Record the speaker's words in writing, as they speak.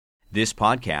This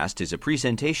podcast is a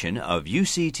presentation of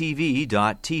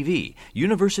UCTV.tv,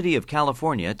 University of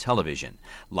California Television.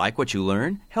 Like what you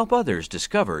learn? Help others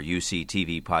discover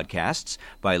UCTV podcasts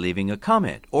by leaving a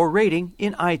comment or rating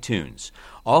in iTunes.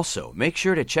 Also, make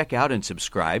sure to check out and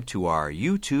subscribe to our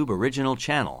YouTube original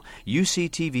channel,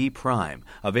 UCTV Prime,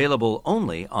 available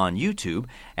only on YouTube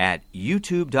at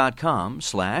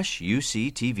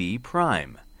youtube.com/UCTV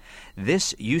Prime.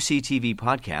 This UCTV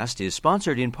podcast is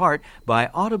sponsored in part by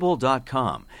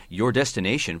Audible.com, your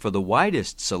destination for the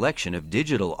widest selection of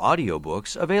digital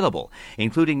audiobooks available,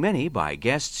 including many by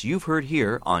guests you've heard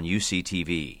here on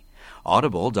UCTV.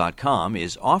 Audible.com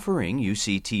is offering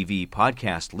UCTV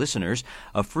podcast listeners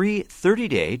a free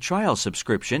 30-day trial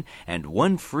subscription and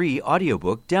one free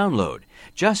audiobook download.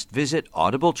 Just visit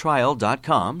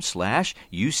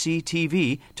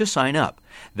audibletrial.com/UCTV to sign up.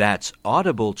 That's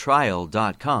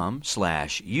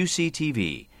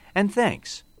audibletrial.com/UCTV. And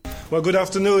thanks. Well, good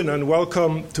afternoon and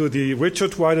welcome to the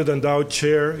Richard Whitehead Endowed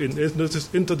Chair in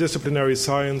Interdisciplinary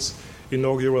Science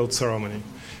inaugural ceremony.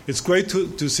 It's great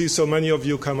to see so many of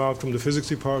you come out from the physics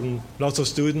department, lots of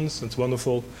students, it's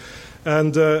wonderful.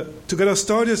 And to get us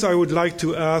started, I would like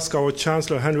to ask our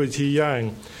Chancellor Henry T.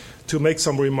 Yang to make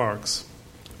some remarks.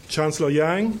 Chancellor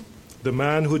Yang, the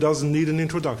man who doesn't need an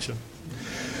introduction,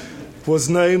 was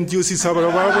named UC Santa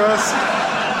Barbara's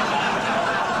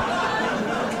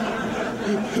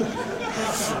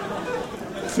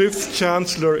fifth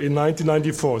Chancellor in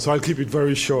 1994, so I'll keep it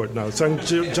very short now. So I'm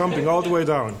jumping all the way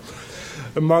down.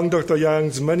 Among Dr.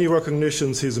 Yang's many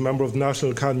recognitions, he's a member of the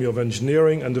National Academy of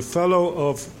Engineering and a fellow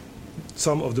of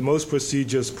some of the most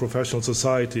prestigious professional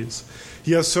societies.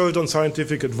 He has served on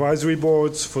scientific advisory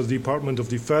boards for the Department of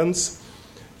Defense,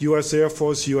 U.S. Air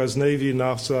Force, U.S. Navy,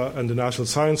 NASA, and the National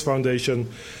Science Foundation,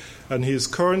 and he is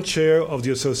current chair of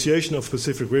the Association of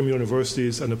Pacific Rim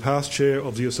Universities and a past chair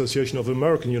of the Association of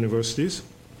American Universities.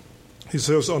 He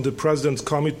serves on the President's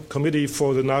Committee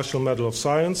for the National Medal of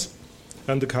Science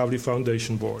and the Kavli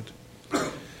Foundation Board.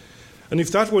 And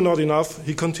if that were not enough,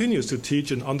 he continues to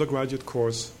teach an undergraduate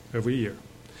course every year.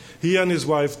 He and his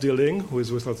wife, Diling, who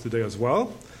is with us today as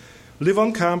well, live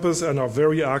on campus and are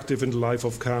very active in the life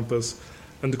of campus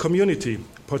and the community,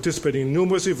 participating in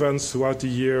numerous events throughout the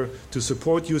year to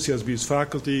support UCSB's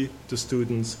faculty, the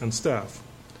students, and staff.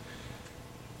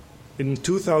 In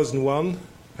 2001,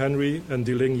 Henry and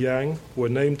Diling Yang were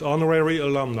named honorary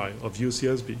alumni of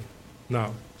UCSB.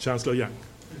 Now, Chancellor Yang.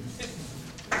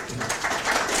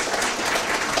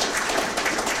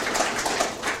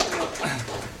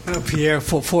 Pierre,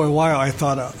 for a while I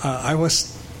thought I was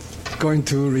going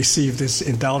to receive this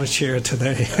endowed chair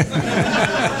today.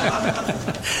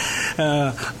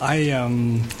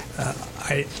 I'm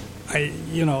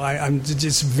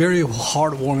just very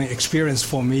heartwarming experience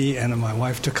for me and my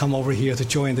wife to come over here to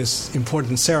join this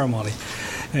important ceremony.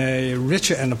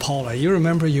 Richard and Paula, you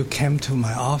remember you came to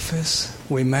my office?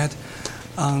 We met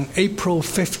on April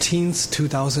 15th,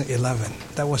 2011.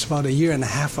 That was about a year and a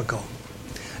half ago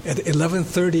at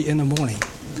 11:30 in the morning.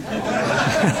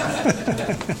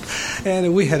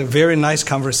 And we had a very nice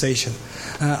conversation.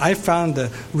 I found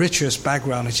Richard's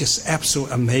background is just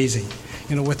absolutely amazing.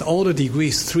 You know, with all the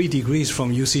degrees, 3 degrees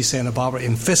from UC Santa Barbara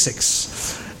in physics,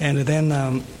 and then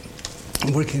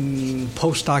working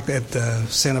postdoc at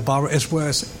Santa Barbara, as well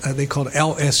as they call it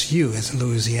LSU, it's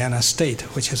Louisiana State,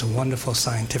 which is a wonderful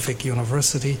scientific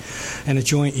university, and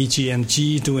joined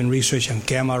EGMG doing research on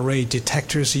gamma ray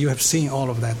detectors. You have seen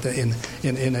all of that in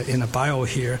a bio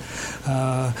here.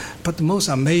 But the most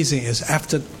amazing is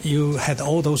after you had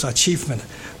all those achievements,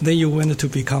 then you went to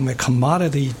become a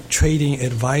commodity trading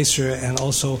advisor and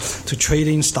also to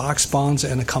trading stocks, bonds,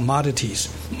 and commodities,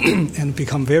 and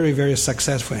become very, very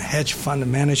successful in hedge fund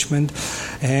management,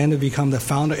 and become the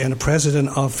founder and the president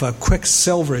of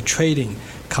Quicksilver Trading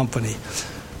Company.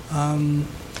 I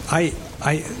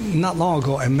not long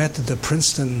ago I met the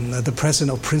president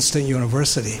of Princeton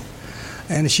University,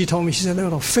 and she told me, she said,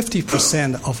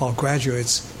 50% of our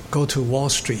graduates go to Wall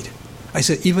Street. I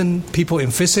said, even people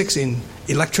in physics, in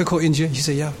electrical engineering? She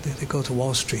said, yeah, they go to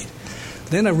Wall Street.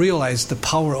 Then I realized the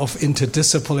power of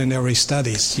interdisciplinary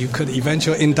studies. You could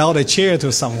eventually endow a chair to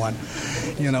someone,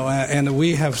 and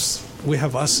we have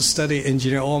us study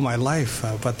engineering all my life,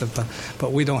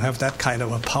 but we don't have that kind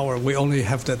of a power. We only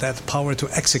have that power to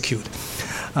execute.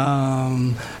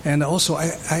 And also,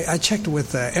 I checked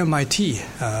with MIT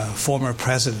former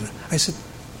president. I said,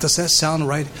 does that sound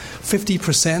right?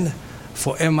 50%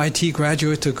 for MIT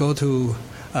graduate to go to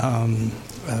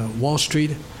Wall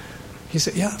Street? He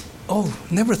said, yeah. Oh,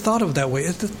 never thought of that way.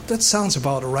 That sounds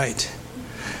about right.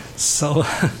 So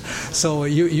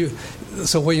you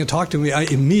So when you talk to me, I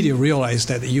immediately realize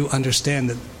that you understand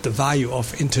the value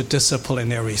of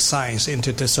interdisciplinary science,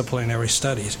 interdisciplinary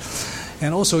studies.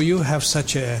 And also you have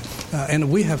and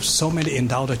we have so many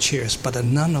endowed chairs, but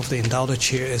none of the endowed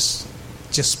chair is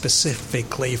just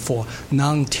specifically for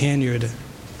non-tenured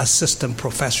assistant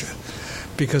professor,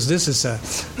 because this is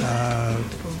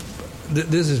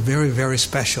very, very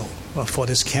special for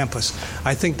this campus.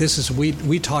 I think this is,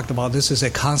 we talked about, this is a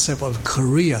concept of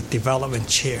career development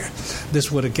chair.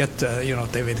 This would get,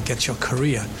 David, get your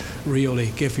career,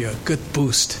 really give you a good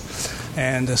boost.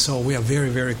 And so we are very,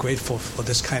 very grateful for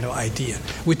this kind of idea.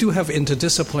 We do have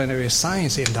interdisciplinary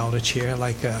science endowed chair,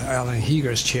 like Alan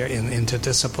Heger's chair in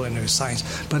interdisciplinary science.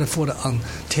 But for the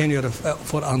untenured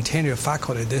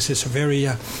faculty, this is very...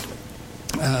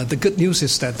 the good news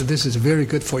is that this is very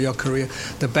good for your career.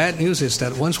 The bad news is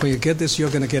that once when you get this, you're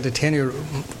going to get a tenure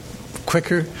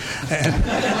quicker,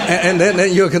 and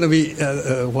then you're going to be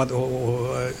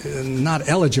not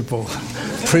eligible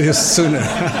pretty sooner.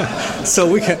 So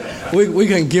we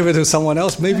can give it to someone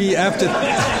else. Maybe after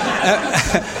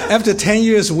 10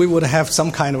 years, we would have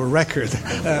some kind of record.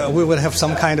 We would have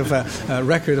some kind of a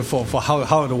record for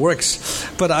how it works.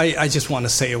 But I just want to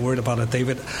say a word about it,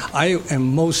 David. I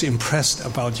am most impressed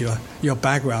about your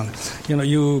background.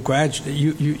 You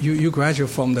graduate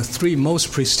from the 3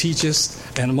 most prestigious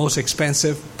and most expensive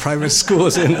private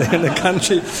schools in the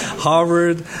country: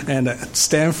 Harvard and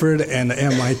Stanford and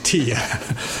MIT.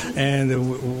 And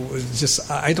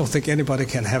I don't think anybody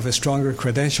can have a stronger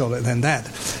credential than that.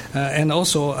 And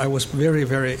also, I was very,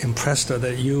 very impressed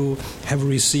that you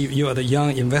are the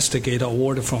Young Investigator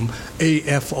Award from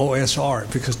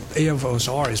AFOSR, because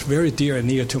AFOSR is very dear and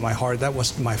near to my heart. That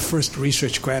was my first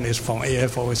research grant is from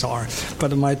AFOSR.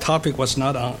 But my topic was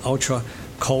not on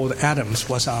ultra-cold atoms,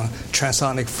 was on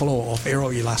transonic flow of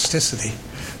aeroelasticity.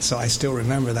 So I still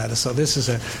remember that. So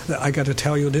I got to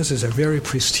tell you, this is a very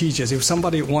prestigious. If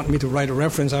somebody want me to write a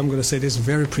reference, I'm going to say this is a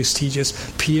very prestigious,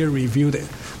 peer-reviewed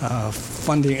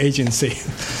funding agency.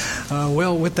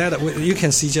 Well, with that, you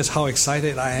can see just how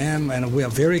excited I am, and we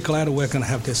are very glad we're going to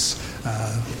have this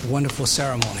wonderful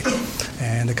ceremony.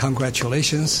 And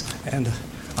congratulations, and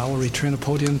I will return the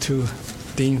podium to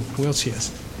Dean Wiltshire.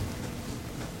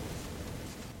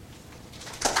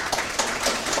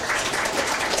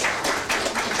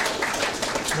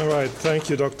 All right, thank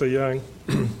you, Dr. Yang.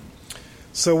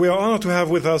 So we are honored to have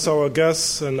with us our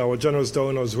guests and our generous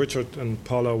donors, Richard and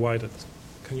Paula Whited.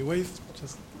 Can you wave?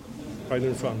 Just right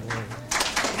in front.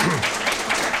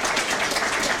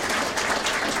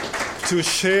 To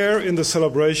share in the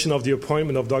celebration of the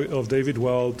appointment of David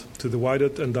Weld to the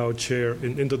Whited Endowed Chair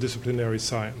in Interdisciplinary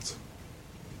Science.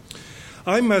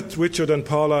 I met Richard and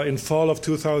Paula in fall of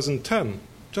 2010.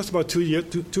 Just about 2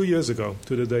 years ago,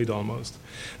 to the date almost.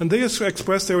 And they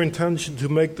expressed their intention to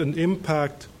make an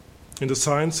impact in the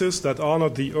sciences that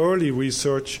honored the early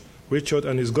research Richard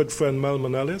and his good friend Mel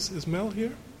Manelis. Is Mel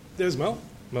here? There's Mel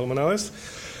Manelis.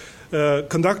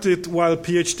 Conducted while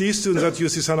PhD students at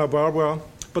UC Santa Barbara,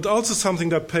 but also something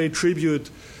that paid tribute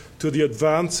to the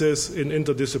advances in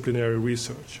interdisciplinary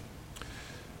research.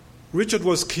 Richard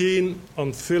was keen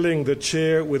on filling the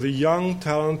chair with a young,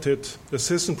 talented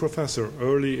assistant professor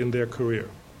early in their career.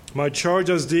 My charge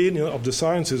as Dean of the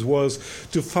Sciences was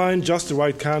to find just the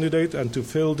right candidate and to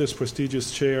fill this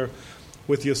prestigious chair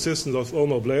with the assistance of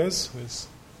Omer Blaise, who is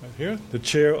right here, the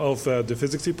chair of the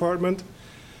Physics Department,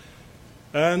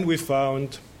 and we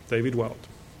found David Weld.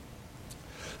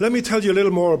 Let me tell you a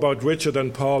little more about Richard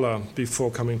and Paula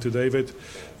before coming to David.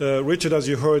 Richard, as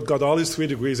you heard, got all his 3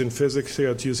 degrees in physics here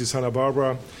at UC Santa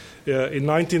Barbara. In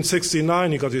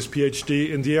 1969, he got his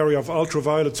PhD in the area of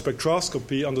ultraviolet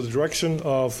spectroscopy under the direction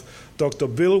of Dr.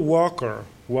 Bill Walker,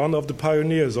 one of the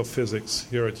pioneers of physics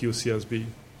here at UCSB.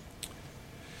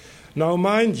 Now,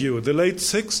 mind you, the late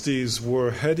 60s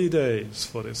were heady days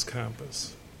for this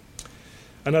campus.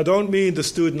 And I don't mean the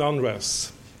student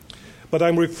unrest, but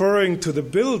I'm referring to the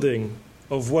building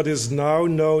of what is now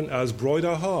known as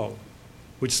Broider Hall,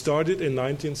 which started in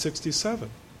 1967.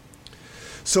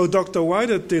 So Dr.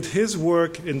 Whited did his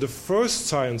work in the first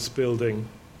science building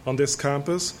on this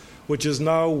campus, which is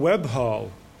now Webb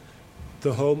Hall,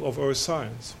 the home of earth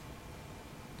science.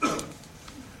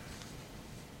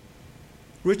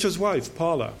 Richard's wife,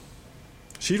 Paula,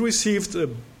 she received a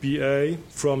BA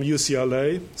from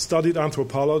UCLA, studied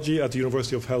anthropology at the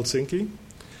University of Helsinki,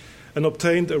 and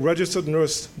obtained a registered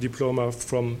nurse diploma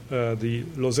from the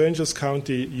Los Angeles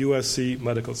County USC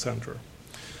Medical Center.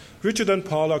 Richard and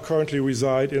Paula currently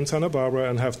reside in Santa Barbara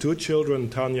and have 2 children,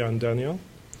 Tanya and Daniel.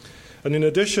 And in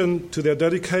addition to their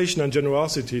dedication and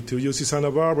generosity to UC Santa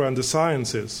Barbara and the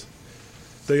sciences,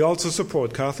 they also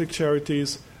support Catholic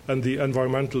charities and the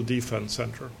Environmental Defense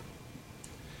Center.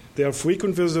 They are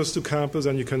frequent visitors to campus,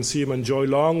 and you can see them enjoy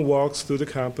long walks through the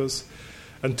campus.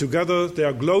 And together they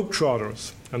are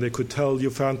globetrotters, and they could tell you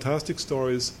fantastic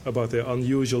stories about their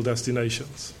unusual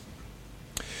destinations.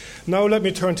 Now let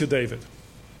me turn to David,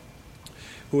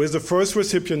 who is the first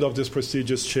recipient of this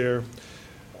prestigious chair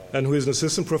and who is an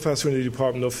assistant professor in the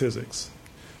Department of Physics.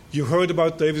 You heard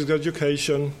about David's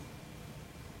education: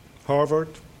 Harvard,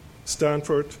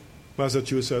 Stanford,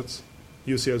 Massachusetts,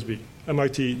 UCSB,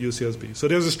 MIT, UCSB. So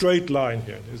there's a straight line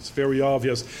here. It's very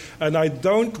obvious. And I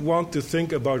don't want to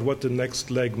think about what the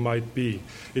next leg might be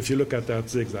if you look at that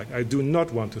zigzag. I do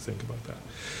not want to think about that.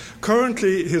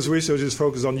 Currently, his research is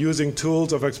focused on using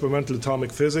tools of experimental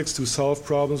atomic physics to solve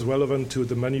problems relevant to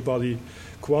the many-body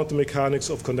quantum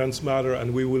mechanics of condensed matter,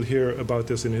 and we will hear about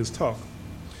this in his talk.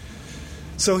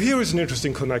 So here is an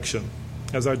interesting connection,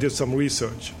 as I did some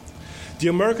research. The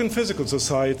American Physical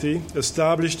Society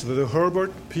established the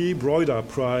Herbert P. Broida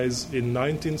Prize in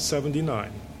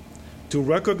 1979 to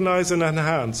recognize and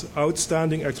enhance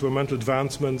outstanding experimental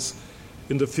advancements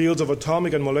in the fields of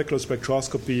atomic and molecular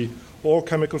spectroscopy or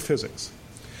chemical physics.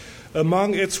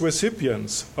 Among its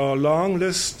recipients are a long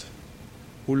list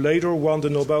who later won the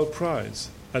Nobel Prize,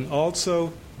 and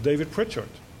also David Pritchard,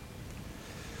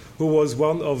 who was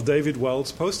one of David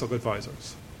Wells' postdoc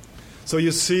advisors. So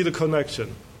you see the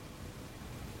connection.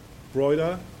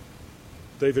 Broida,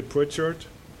 David Pritchard,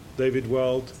 David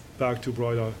Weld, back to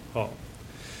Broida Hall.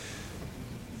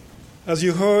 As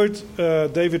you heard,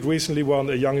 David recently won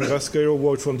a Young Investigator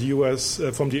Award from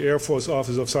the Air Force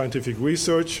Office of Scientific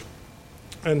Research,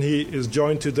 and he is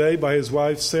joined today by his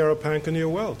wife, Sarah Panconeer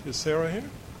Weld. Is Sarah here?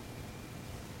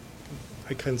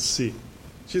 I can see.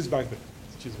 She's back there.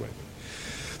 She's waiting.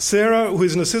 Sarah, who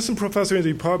is an assistant professor in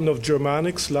the Department of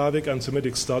Germanic, Slavic, and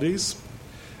Semitic Studies,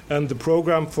 and the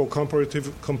program for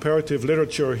comparative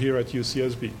literature here at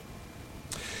UCSB.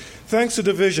 Thanks to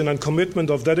the vision and commitment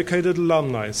of dedicated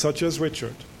alumni such as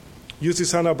Richard, UC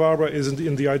Santa Barbara is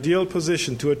in the ideal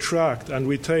position to attract and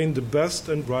retain the best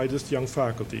and brightest young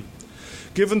faculty.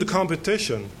 Given the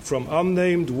competition from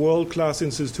unnamed world-class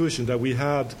institutions that we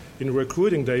had in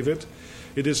recruiting David,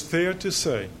 it is fair to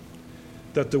say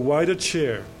that the wider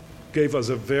chair gave us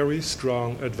a very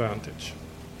strong advantage.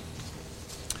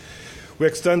 We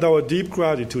extend our deep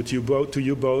gratitude to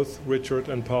you both, Richard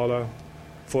and Paula,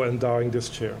 for endowing this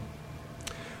chair.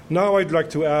 Now I'd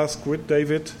like to ask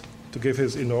David to give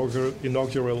his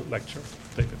inaugural lecture.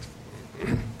 David.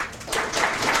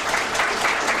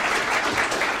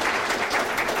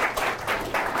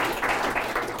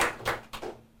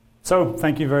 So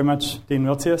thank you very much, Dean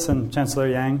Miltius and Chancellor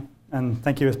Yang, and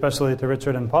thank you especially to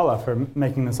Richard and Paula for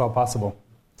making this all possible.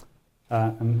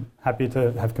 I'm happy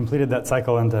to have completed that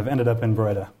cycle and to have ended up in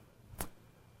Broida.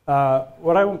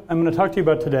 What I'm going to talk to you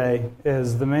about today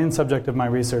is the main subject of my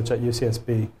research at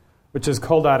UCSB, which is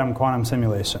cold atom quantum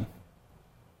simulation.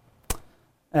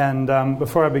 And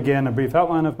before I begin a brief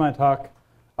outline of my talk,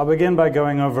 I'll begin by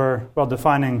going over,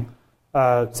 defining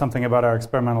something about our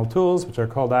experimental tools, which are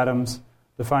cold atoms,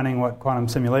 defining what quantum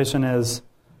simulation is,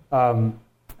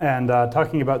 and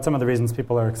talking about some of the reasons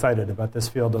people are excited about this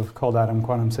field of cold atom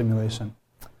quantum simulation.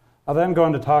 I'll then go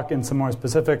on to talk in some more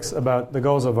specifics about the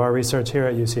goals of our research here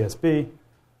at UCSB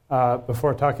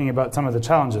before talking about some of the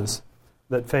challenges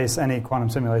that face any quantum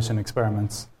simulation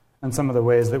experiments and some of the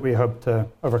ways that we hope to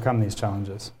overcome these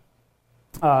challenges.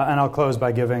 And I'll close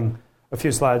by giving a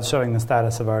few slides showing the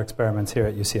status of our experiments here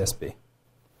at UCSB.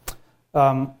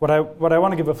 What I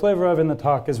want to give a flavor of in the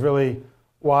talk is really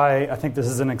why I think this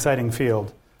is an exciting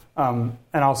field, and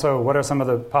also what are some of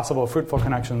the possible fruitful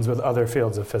connections with other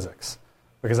fields of physics,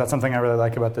 because that's something I really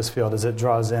like about this field, is it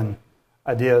draws in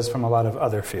ideas from a lot of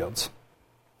other fields,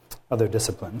 other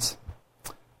disciplines.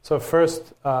 So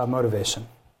first, motivation.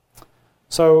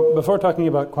 So before talking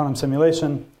about quantum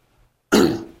simulation,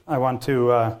 I want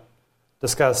to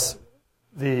discuss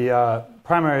the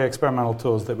primary experimental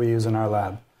tools that we use in our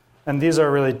lab. And these are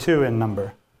really two in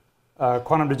number: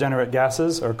 quantum degenerate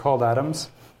gases, or cold atoms,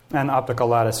 and optical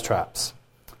lattice traps.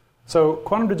 So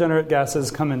quantum degenerate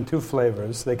gases come in two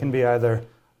flavors. They can be either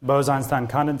Bose-Einstein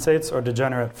condensates or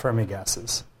degenerate Fermi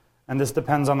gases. And this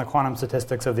depends on the quantum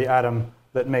statistics of the atom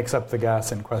that makes up the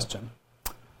gas in question.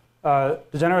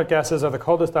 Degenerate gases are the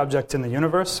coldest objects in the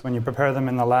universe. When you prepare them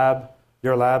in the lab,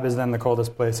 your lab is then the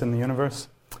coldest place in the universe.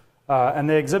 And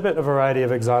they exhibit a variety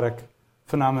of exotic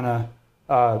phenomena,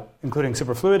 including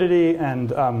superfluidity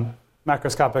and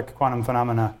macroscopic quantum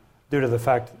phenomena, due to the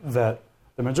fact that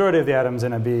the majority of the atoms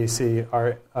in a BEC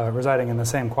are residing in the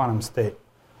same quantum state.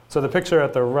 So the picture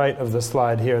at the right of the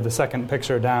slide here, the second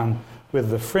picture down with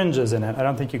the fringes in it, I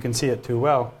don't think you can see it too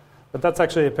well, but that's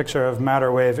actually a picture of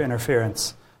matter-wave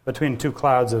interference between two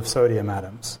clouds of sodium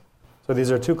atoms. So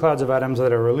these are two clouds of atoms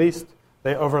that are released,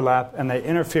 they overlap, and they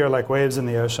interfere like waves in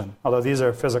the ocean, although these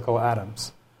are physical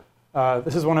atoms.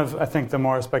 This is one of, I think, the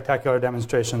more spectacular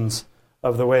demonstrations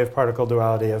of the wave-particle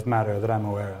duality of matter that I'm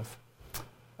aware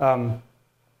of.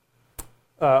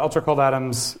 Ultra-cold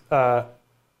atoms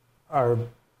are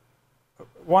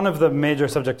one of the major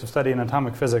subjects of study in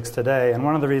atomic physics today, and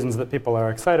one of the reasons that people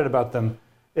are excited about them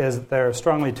is they're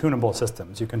strongly tunable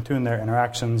systems. You can tune their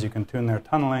interactions, you can tune their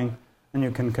tunneling, and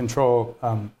you can control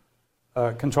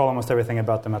almost everything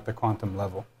about them at the quantum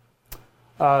level.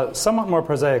 Somewhat more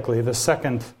prosaically, the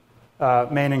second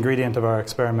main ingredient of our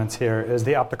experiments here is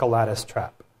the optical lattice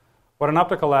trap. What an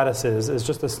optical lattice is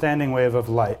just a standing wave of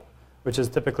light, which is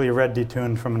typically red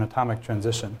detuned from an atomic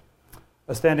transition.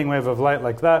 A standing wave of light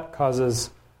like that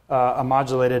causes a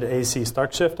modulated AC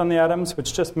Stark shift on the atoms,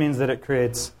 which just means that it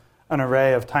creates an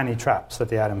array of tiny traps that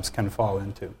the atoms can fall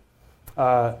into.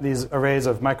 These arrays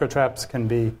of microtraps can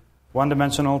be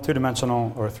one-dimensional,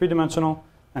 two-dimensional, or three-dimensional,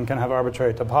 and can have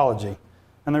arbitrary topology.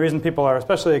 And the reason people are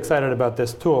especially excited about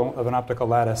this tool of an optical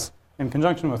lattice in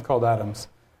conjunction with cold atoms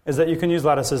is that you can use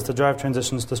lattices to drive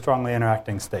transitions to strongly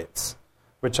interacting states,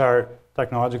 which are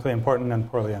technologically important and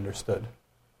poorly understood.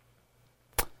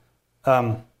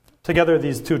 Together,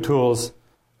 these two tools,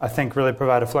 I think, really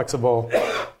provide a flexible,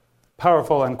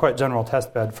 powerful, and quite general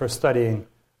testbed for studying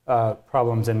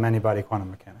problems in many-body quantum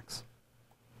mechanics.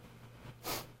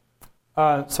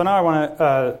 So now I want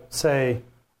to say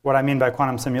what I mean by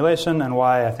quantum simulation and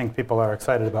why I think people are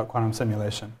excited about quantum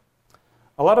simulation.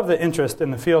 A lot of the interest in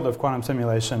the field of quantum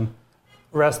simulation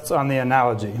rests on the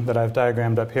analogy that I've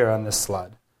diagrammed up here on this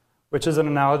slide, which is an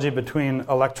analogy between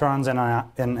electrons in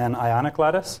an ionic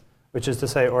lattice, which is to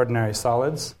say ordinary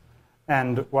solids,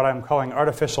 and what I'm calling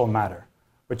artificial matter,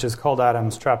 which is cold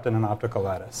atoms trapped in an optical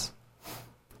lattice.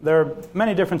 There are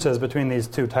many differences between these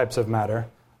two types of matter,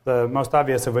 the most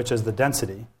obvious of which is the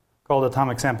density. Cold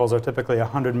atomic samples are typically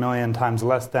 100 million times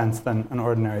less dense than an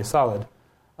ordinary solid.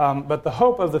 But the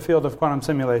hope of the field of quantum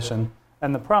simulation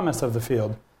and the promise of the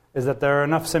field is that there are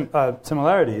enough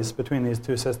similarities between these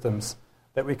two systems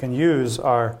that we can use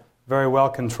our very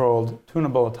well-controlled,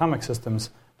 tunable atomic systems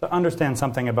to understand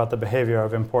something about the behavior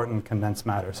of important condensed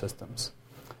matter systems.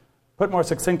 Put more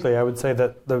succinctly, I would say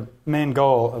that the main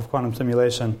goal of quantum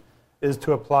simulation is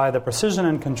to apply the precision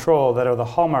and control that are the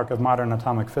hallmark of modern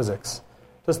atomic physics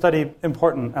to study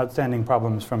important, outstanding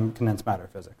problems from condensed matter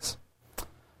physics.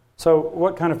 So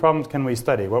what kind of problems can we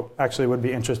study? What actually would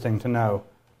be interesting to know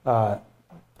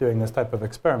doing this type of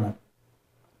experiment?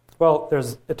 Well,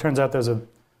 it turns out there's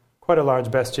quite a large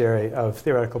bestiary of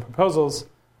theoretical proposals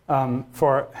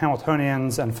for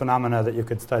Hamiltonians and phenomena that you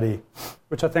could study,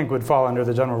 which I think would fall under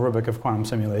the general rubric of quantum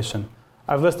simulation.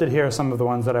 I've listed here some of the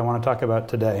ones that I want to talk about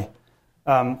today,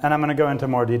 and I'm going to go into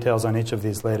more details on each of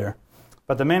these later.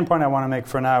 But the main point I want to make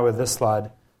for now with this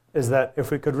slide is that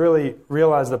if we could really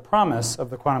realize the promise of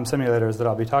the quantum simulators that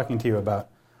I'll be talking to you about,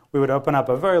 we would open up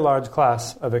a very large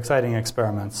class of exciting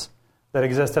experiments that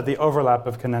exist at the overlap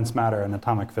of condensed matter and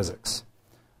atomic physics.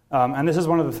 And this is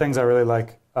one of the things I really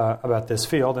like about this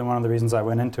field, and one of the reasons I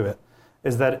went into it,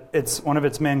 is that one of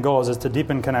its main goals is to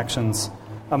deepen connections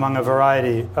among a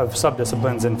variety of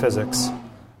subdisciplines in physics,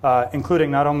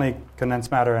 including not only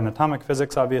condensed matter and atomic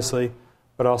physics, obviously,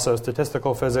 but also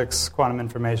statistical physics, quantum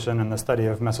information, and the study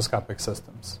of mesoscopic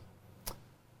systems.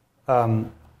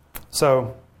 Having,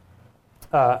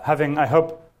 I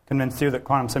hope, convinced you that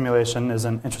quantum simulation is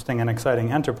an interesting and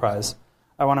exciting enterprise,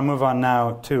 I want to move on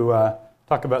now to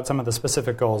talk about some of the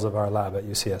specific goals of our lab at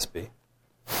UCSB.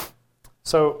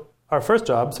 So our first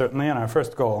job, certainly, and our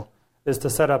first goal, is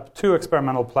to set up two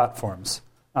experimental platforms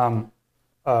on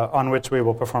which we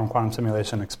will perform quantum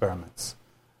simulation experiments.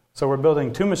 So we're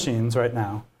building two machines right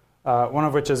now, one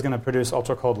of which is going to produce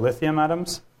ultra-cold lithium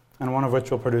atoms, and one of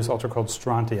which will produce ultra-cold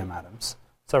strontium atoms,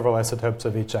 several isotopes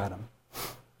of each atom.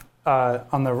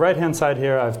 On the right-hand side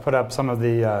here, I've put up some of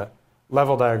the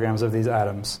level diagrams of these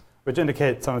atoms, which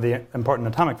indicate some of the important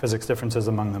atomic physics differences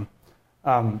among them.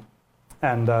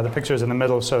 And the pictures in the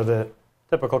middle show the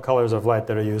typical colors of light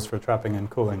that are used for trapping and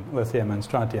cooling lithium and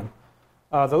strontium.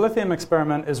 The lithium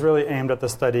experiment is really aimed at the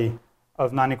study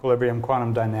of non-equilibrium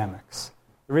quantum dynamics.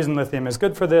 The reason lithium is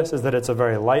good for this is that it's a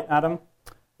very light atom.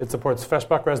 It supports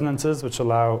Feshbach resonances, which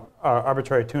allow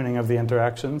arbitrary tuning of the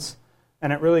interactions.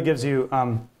 And it really gives you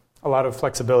a lot of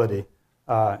flexibility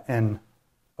in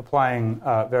applying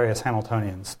various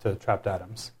Hamiltonians to trapped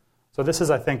atoms. So this is,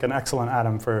 I think, an excellent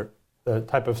atom for the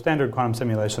type of standard quantum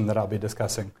simulation that I'll be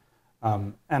discussing,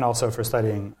 and also for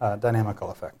studying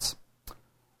dynamical effects.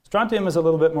 Strontium is a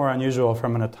little bit more unusual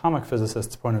from an atomic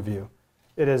physicist's point of view.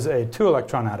 It is a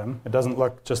 2-electron atom. It doesn't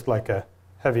look just like a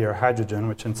heavier hydrogen,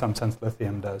 which in some sense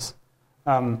lithium does.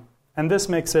 And this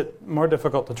makes it more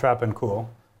difficult to trap and cool.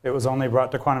 It was only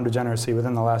brought to quantum degeneracy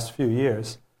within the last few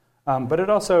years. But it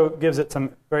also gives it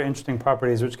some very interesting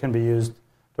properties which can be used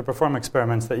to perform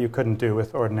experiments that you couldn't do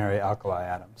with ordinary alkali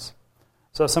atoms.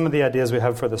 So some of the ideas we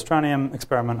have for the strontium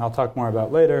experiment I'll talk more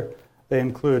about later. They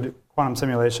include quantum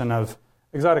simulation of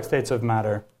exotic states of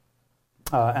matter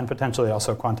and potentially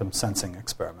also quantum sensing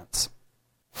experiments.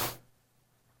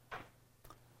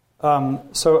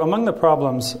 So among the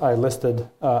problems I listed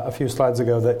a few slides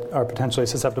ago that are potentially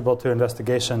susceptible to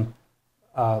investigation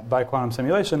by quantum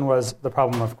simulation was the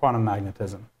problem of quantum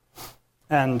magnetism.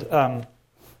 And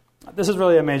this is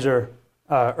really a major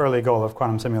early goal of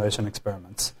quantum simulation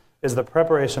experiments, is the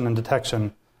preparation and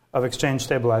detection of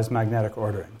exchange-stabilized magnetic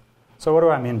ordering. So what do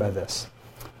I mean by this?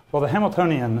 Well, the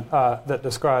Hamiltonian that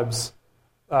describes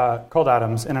cold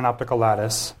atoms in an optical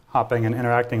lattice hopping and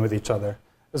interacting with each other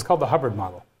is called the Hubbard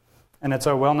model. And it's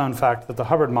a well-known fact that the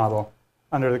Hubbard model,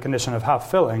 under the condition of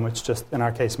half-filling, which just in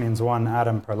our case means one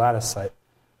atom per lattice site,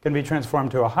 can be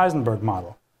transformed to a Heisenberg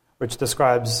model, which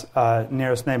describes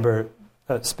nearest neighbor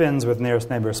spins with nearest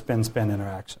neighbor spin-spin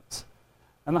interactions.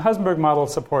 And the Heisenberg model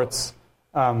supports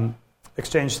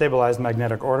exchange-stabilized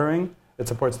magnetic ordering. It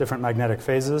supports different magnetic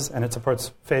phases, and it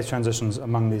supports phase transitions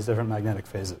among these different magnetic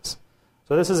phases.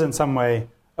 So this is in some way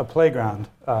a playground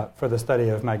for the study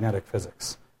of magnetic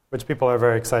physics, which people are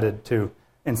very excited to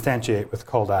instantiate with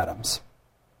cold atoms.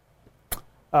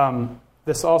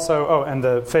 This also, and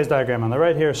the phase diagram on the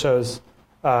right here shows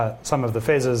some of the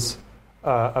phases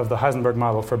of the Heisenberg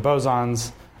model for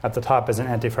bosons. At the top is an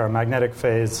antiferromagnetic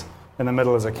phase, in the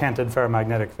middle is a canted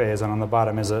ferromagnetic phase, and on the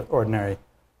bottom is an ordinary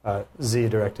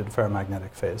Z-directed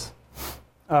ferromagnetic phase.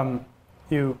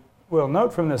 You will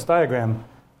note from this diagram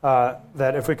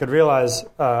that if we could realize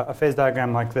a phase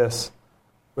diagram like this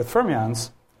with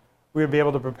fermions, we would be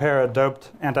able to prepare a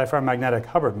doped antiferromagnetic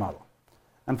Hubbard model.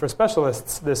 And for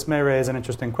specialists, this may raise an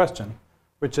interesting question,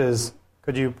 which is,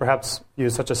 could you perhaps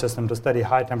use such a system to study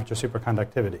high-temperature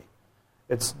superconductivity?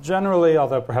 It's generally,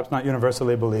 although perhaps not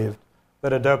universally, believed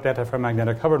that a doped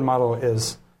antiferromagnetic Hubbard model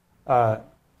is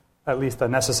at least a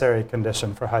necessary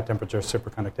condition for high-temperature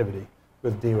superconductivity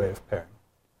with D-wave pairing.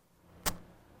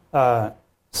 I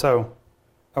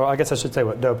guess I should say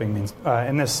what doping means.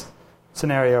 In this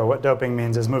scenario, what doping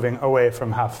means is moving away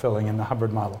from half-filling in the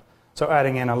Hubbard model. So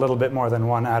adding in a little bit more than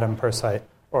one atom per site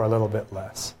or a little bit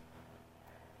less.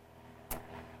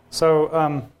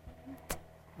 So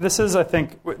this is, I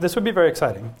think, this would be very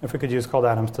exciting if we could use cold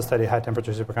atoms to study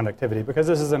high-temperature superconductivity, because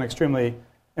this is an extremely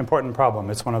important problem.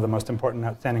 It's one of the most important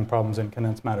outstanding problems in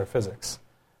condensed matter physics.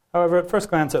 However, at first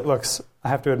glance, it looks, I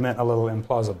have to admit, a little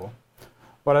implausible.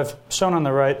 What I've shown on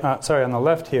the on the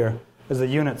left here is the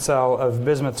unit cell of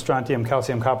bismuth, strontium,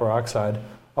 calcium, copper oxide,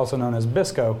 also known as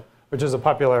BISCO, which is a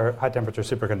popular high-temperature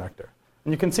superconductor.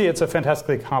 And you can see it's a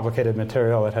fantastically complicated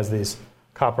material. It has these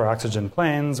copper-oxygen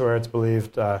planes where it's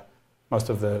believed most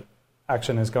of the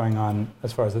action is going on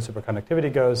as far as the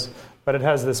superconductivity goes, but it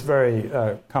has this very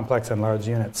complex and large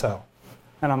unit cell.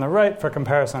 And on the right, for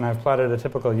comparison, I've plotted a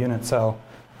typical unit cell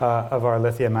of our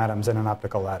lithium atoms in an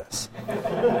optical lattice.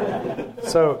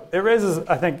 So it raises,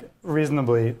 I think,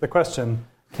 reasonably the question,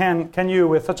 can you,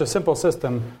 with such a simple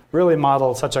system, really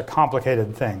model such a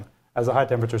complicated thing as a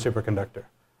high-temperature superconductor,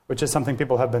 which is something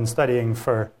people have been studying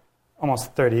for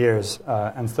almost 30 years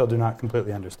and still do not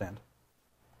completely understand?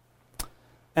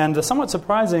 And the somewhat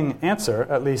surprising answer,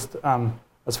 at least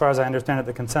as far as I understand it,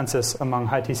 the consensus among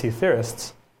high-TC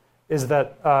theorists, is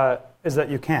that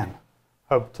you can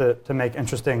hope to make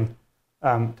interesting,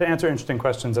 to answer interesting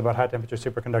questions about high-temperature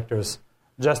superconductors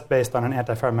just based on an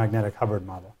antiferromagnetic Hubbard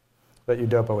model that you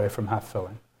dope away from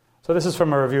half-filling. So this is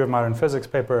from a Review of Modern Physics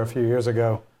paper a few years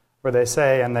ago, where they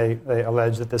say, and they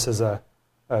allege that this is a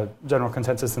general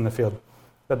consensus in the field,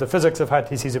 that the physics of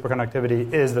high-TC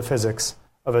superconductivity is the physics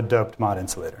of a doped Mott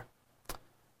insulator.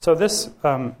 So this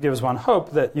gives one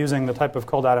hope that using the type of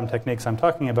cold atom techniques I'm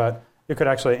talking about, you could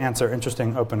actually answer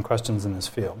interesting open questions in this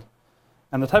field.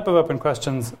 And the type of open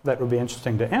questions that would be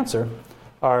interesting to answer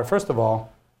are, first of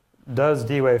all, does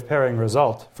D-wave pairing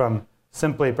result from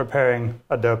simply preparing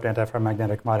a doped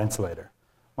antiferromagnetic Mott insulator?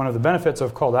 One of the benefits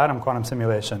of cold atom quantum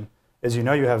simulation is you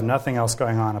know you have nothing else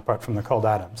going on apart from the cold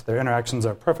atoms. Their interactions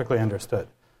are perfectly understood.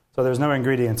 So there's no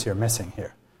ingredients you're missing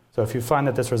here. So if you find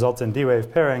that this results in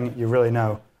D-wave pairing, you really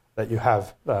know that you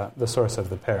have the source of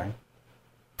the pairing.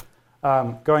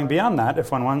 Going beyond that,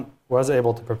 if one was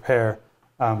able to prepare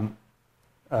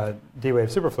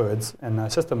D-wave superfluids in a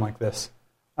system like this,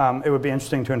 it would be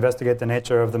interesting to investigate the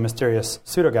nature of the mysterious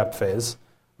pseudogap phase,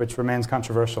 which remains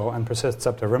controversial and persists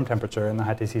up to room temperature in the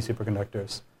high-TC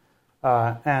superconductors.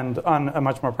 And on a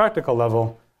much more practical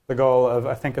level, the goal of,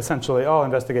 I think, essentially all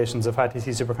investigations of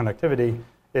high-TC superconductivity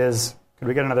is, could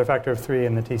we get another factor of 3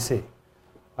 in the TC?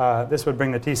 This would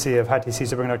bring the TC of high-TC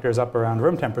superconductors up around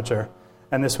room temperature,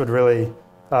 and this would really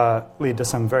lead to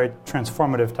some very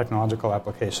transformative technological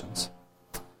applications.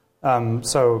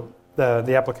 So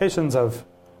the applications of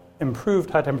improved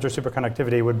high-temperature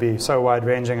superconductivity would be so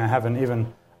wide-ranging I haven't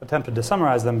even attempted to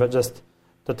summarize them, but just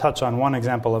to touch on one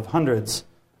example of hundreds,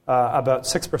 about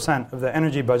 6% of the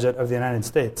energy budget of the United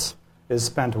States is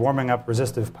spent warming up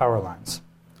resistive power lines.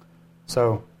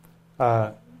 So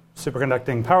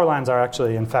superconducting power lines are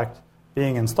actually, in fact,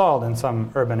 being installed in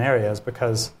some urban areas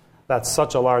because that's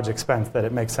such a large expense that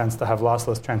it makes sense to have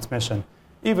lossless transmission,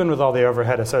 even with all the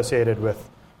overhead associated with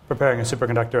preparing a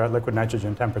superconductor at liquid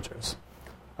nitrogen temperatures.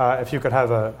 If you could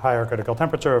have a higher critical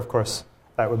temperature, of course,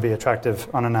 that would be attractive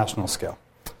on a national scale.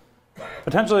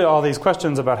 Potentially, all these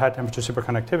questions about high-temperature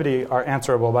superconductivity are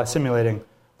answerable by simulating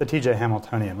the TJ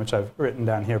Hamiltonian, which I've written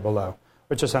down here below,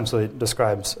 which essentially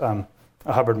describes a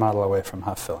Hubbard model away from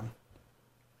Hough filling.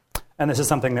 And this is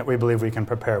something that we believe we can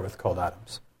prepare with cold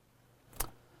atoms.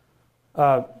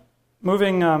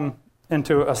 Moving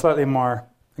into a slightly more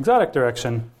exotic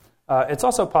direction, it's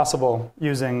also possible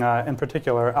using, in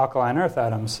particular, alkaline earth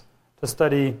atoms to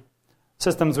study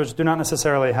systems which do not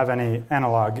necessarily have any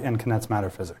analog in condensed matter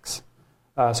physics.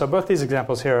 So both these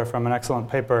examples here are from an excellent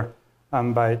paper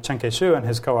by Chen-Ke Xu and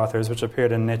his co-authors, which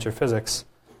appeared in Nature Physics.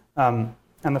 And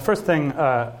the first thing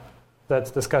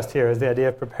that's discussed here is the idea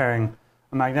of preparing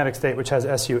a magnetic state which has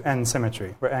SU-N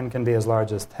symmetry, where N can be as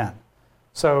large as 10.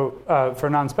 So for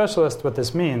non-specialists, what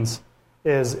this means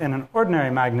is in an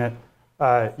ordinary magnet,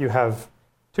 you have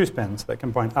 2 spins that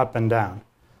can point up and down.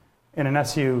 In an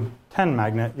SU-10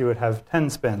 magnet, you would have 10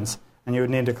 spins, and you would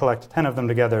need to collect 10 of them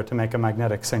together to make a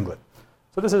magnetic singlet.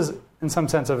 So this is, in some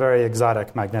sense, a very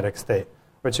exotic magnetic state,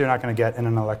 which you're not going to get in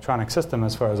an electronic system,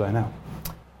 as far as I know.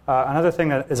 Another thing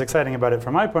that is exciting about it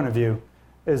from my point of view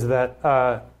is that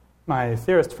my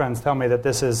theorist friends tell me that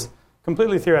this is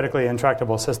completely theoretically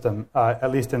intractable system,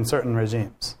 at least in certain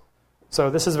regimes. So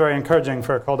this is very encouraging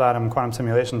for a cold atom quantum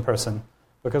simulation person,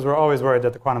 because we're always worried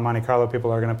that the quantum Monte Carlo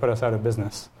people are going to put us out of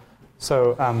business.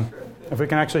 So if we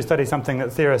can actually study something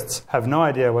that theorists have no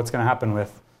idea what's going to happen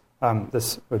with,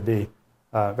 this would be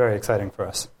very exciting for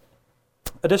us.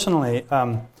 Additionally,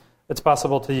 it's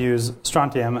possible to use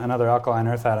strontium and other alkaline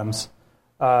earth atoms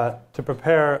to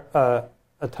prepare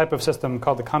a type of system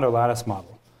called the Kondo lattice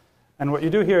model. And what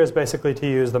you do here is basically to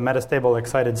use the metastable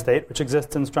excited state, which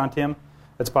exists in strontium.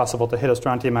 It's possible to hit a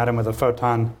strontium atom with a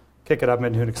photon, kick it up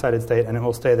into an excited state, and it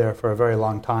will stay there for a very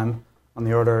long time, on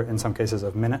the order, in some cases,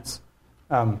 of minutes.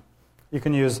 You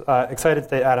can use excited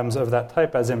state atoms of that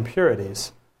type as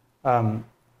impurities and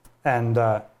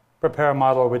prepare a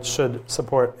model which should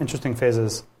support interesting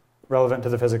phases relevant to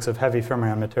the physics of heavy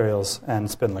fermion materials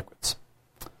and spin liquids.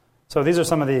 So these are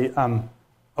some of the,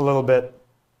 a little bit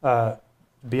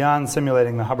beyond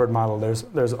simulating the Hubbard model,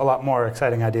 there's a lot more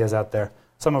exciting ideas out there,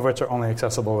 some of which are only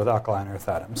accessible with alkaline earth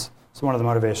atoms. So one of the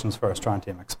motivations for a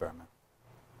strontium experiment.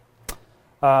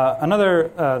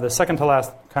 The second to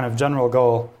last kind of general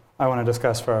goal I want to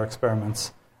discuss for our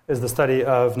experiments is the study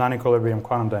of non-equilibrium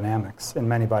quantum dynamics in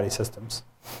many-body systems.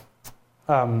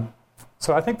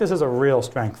 So I think this is a real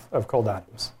strength of cold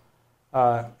atoms.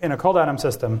 In a cold atom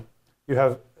system, you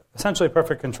have essentially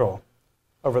perfect control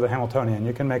over the Hamiltonian.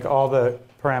 You can make all the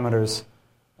parameters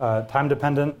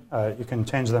time-dependent. You can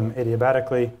change them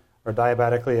adiabatically or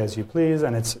diabatically as you please,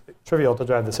 and it's trivial to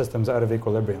drive the systems out of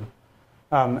equilibrium.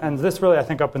 And this really, I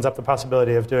think, opens up the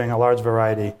possibility of doing a large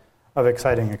variety of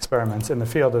exciting experiments in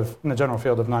the general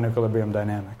field of non-equilibrium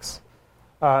dynamics.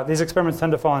 These experiments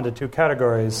tend to fall into 2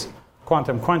 categories: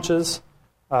 quantum quenches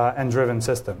and driven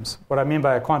systems. What I mean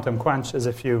by a quantum quench is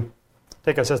if you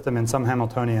take a system in some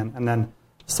Hamiltonian and then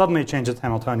suddenly change its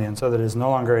Hamiltonian so that it is no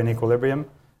longer in equilibrium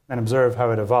and observe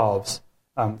how it evolves.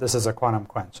 This is a quantum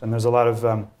quench. And there's a lot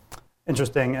of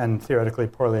interesting and theoretically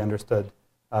poorly understood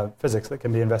physics that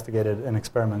can be investigated in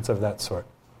experiments of that sort.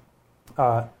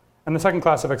 And the second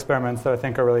class of experiments that I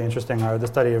think are really interesting are the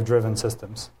study of driven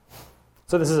systems.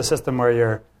 So this is a system where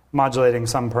you're modulating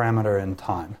some parameter in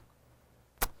time.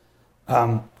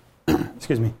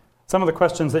 Excuse me. Some of the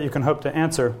questions that you can hope to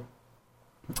answer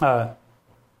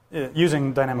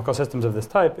using dynamical systems of this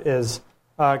type is,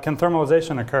 can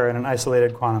thermalization occur in an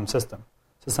isolated quantum system?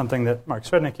 This is something that Mark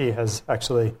Srednicki has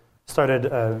actually started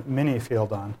a mini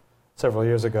field on several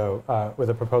years ago with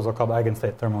a proposal called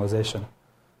eigenstate thermalization.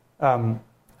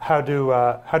 how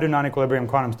do non-equilibrium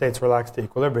quantum states relax to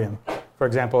equilibrium? For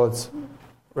example, it's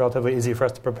relatively easy for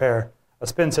us to prepare a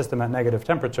spin system at negative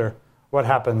temperature. What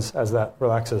happens as that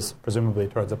relaxes, presumably,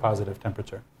 towards a positive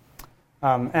temperature?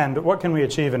 And what can we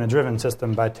achieve in a driven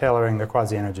system by tailoring the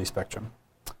quasi-energy spectrum?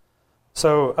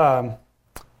 So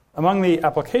among the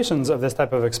applications of this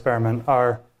type of experiment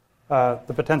are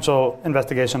the potential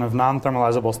investigation of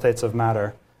non-thermalizable states of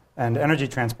matter and energy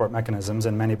transport mechanisms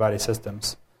in many-body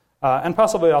systems, and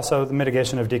possibly also the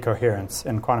mitigation of decoherence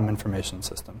in quantum information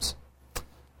systems.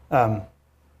 I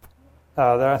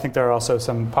think there are also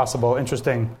some possible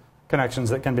interesting connections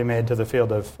that can be made to the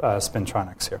field of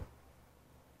spintronics here.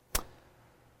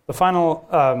 The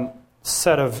final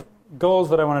set of goals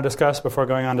that I want to discuss before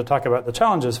going on to talk about the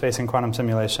challenges facing quantum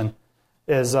simulation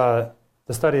is the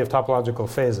study of topological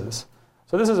phases.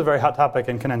 So this is a very hot topic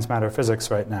in condensed matter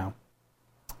physics right now.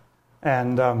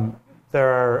 And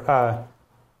there are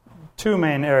two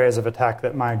main areas of attack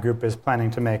that my group is planning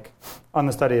to make on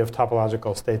the study of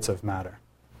topological states of matter.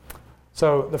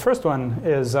 So the first one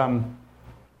is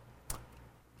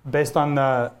based on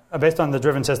the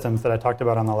driven systems that I talked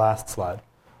about on the last slide.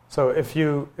 So if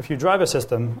you drive a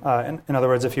system, in other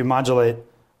words, if you modulate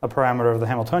a parameter of the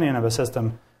Hamiltonian of a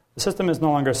system, the system is no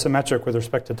longer symmetric with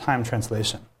respect to time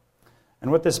translation.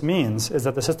 And what this means is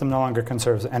that the system no longer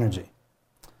conserves energy.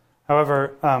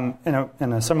 However,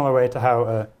 in a similar way to how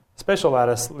a spatial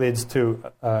lattice leads to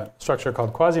a structure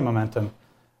called quasi-momentum,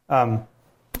 a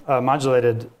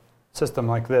modulated system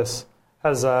like this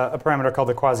has a parameter called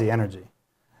the quasi-energy.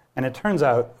 And it turns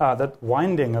out that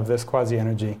winding of this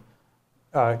quasi-energy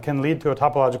can lead to a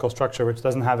topological structure which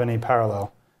doesn't have any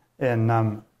parallel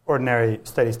in ordinary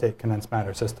steady-state condensed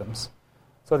matter systems.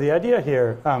 So the idea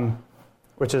here,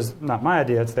 which is not my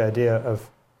idea, it's the idea of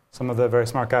some of the very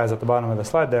smart guys at the bottom of the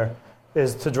slide there,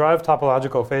 is to drive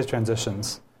topological phase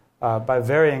transitions by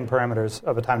varying parameters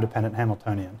of a time-dependent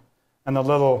Hamiltonian. And the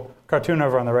little cartoon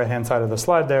over on the right-hand side of the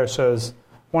slide there shows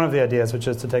one of the ideas, which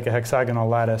is to take a hexagonal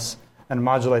lattice and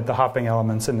modulate the hopping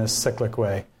elements in this cyclic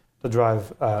way to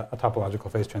drive a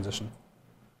topological phase transition.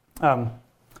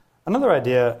 Another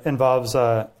idea involves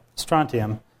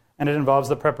strontium, and it involves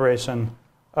the preparation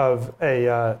of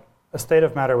a state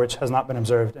of matter which has not been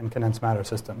observed in condensed matter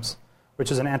systems,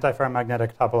 which is an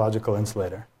antiferromagnetic topological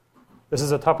insulator. This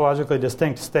is a topologically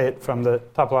distinct state from the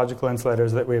topological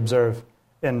insulators that we observe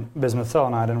in bismuth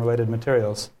selenide and related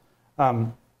materials.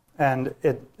 And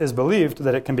it is believed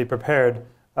that it can be prepared,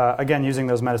 again, using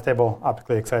those metastable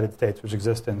optically excited states which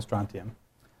exist in strontium.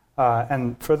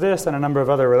 And for this and a number of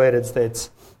other related states,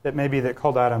 it may be that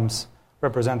cold atoms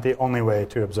represent the only way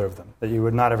to observe them, that you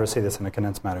would not ever see this in a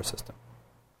condensed matter system.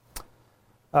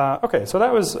 Okay, so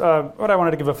that was what I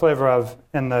wanted to give a flavor of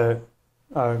in the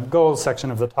goals section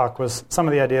of the talk, was some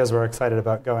of the ideas we're excited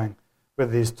about going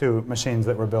with these two machines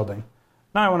that we're building.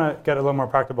 Now I want to get a little more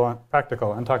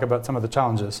practical and talk about some of the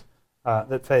challenges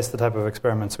that face the type of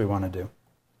experiments we want to do.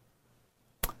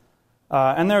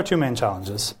 And there are two main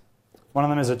challenges. One of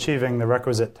them is achieving the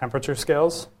requisite temperature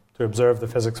scales to observe the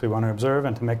physics we want to observe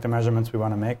and to make the measurements we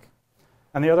want to make.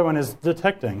 And the other one is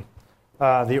detecting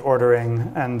the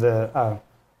ordering and the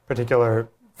particular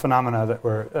phenomena that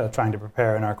we're trying to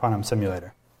prepare in our quantum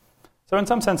simulator. So in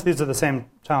some sense, these are the same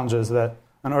challenges that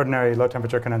an ordinary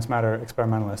low-temperature condensed matter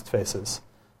experimentalist faces.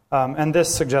 And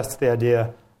this suggests the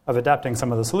idea of adapting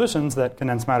some of the solutions that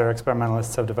condensed matter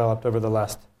experimentalists have developed over the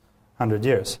last 100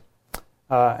 years.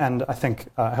 And I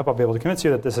hope I'll be able to convince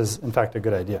you that this is, in fact, a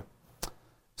good idea.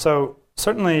 So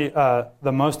certainly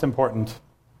the most important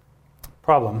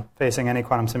problem facing any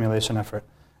quantum simulation effort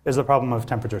is the problem of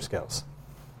temperature scales.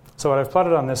 So what I've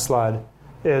plotted on this slide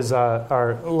is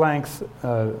our length,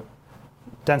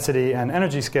 density, and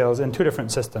energy scales in two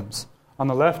different systems. On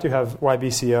the left, you have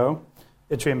YBCO,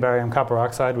 yttrium barium copper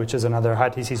oxide, which is another high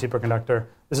TC superconductor.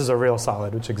 This is a real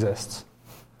solid which exists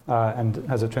and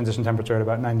has a transition temperature at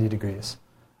about 90 degrees.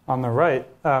 On the right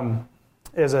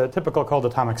is a typical cold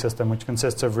atomic system, which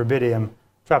consists of rubidium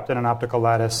trapped in an optical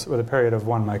lattice with a period of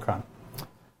 1 micron.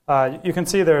 You can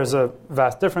see there's a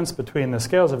vast difference between the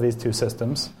scales of these two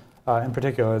systems, in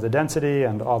particular the density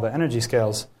and all the energy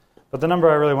scales. But the number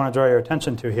I really want to draw your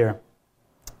attention to here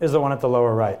is the one at the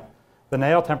lower right. The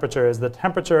Néel temperature is the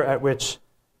temperature at which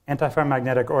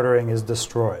antiferromagnetic ordering is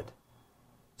destroyed.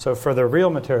 So for the real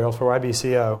material, for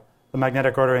YBCO, the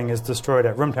magnetic ordering is destroyed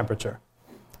at room temperature.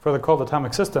 For the cold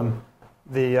atomic system,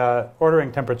 the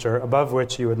ordering temperature above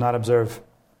which you would not observe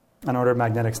an ordered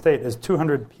magnetic state is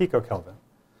 200 picokelvin.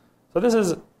 So this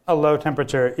is a low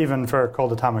temperature even for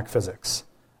cold atomic physics.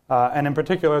 And in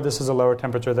particular, this is a lower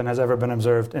temperature than has ever been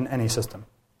observed in any system.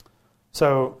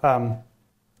 So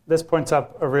this points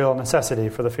up a real necessity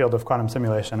for the field of quantum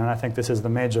simulation, and I think this is the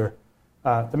major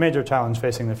challenge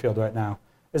facing the field right now,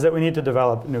 is that we need to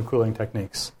develop new cooling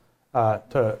techniques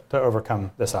to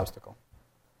overcome this obstacle.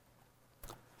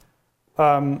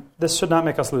 This should not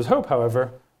make us lose hope,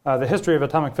 however. The history of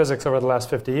atomic physics over the last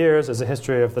 50 years is a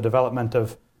history of the development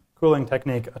of cooling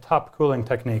technique, a top cooling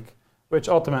technique, which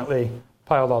ultimately,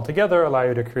 piled all together, allow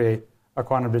you to create a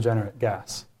quantum degenerate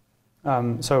gas.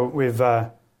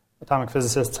 Atomic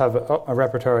physicists have a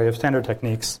repertoire of standard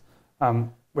techniques,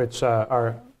 which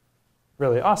are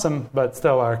really awesome, but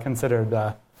still are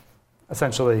considered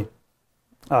essentially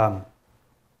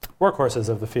workhorses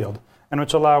of the field, and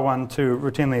which allow one to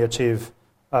routinely achieve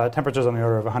temperatures on the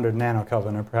order of 100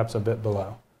 nanokelvin, or perhaps a bit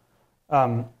below.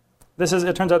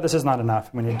 It turns out this is not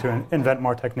enough. We need to invent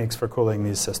more techniques for cooling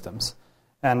these systems.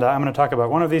 And I'm going to talk about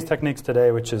one of these techniques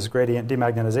today, which is gradient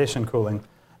demagnetization cooling,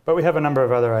 but we have a number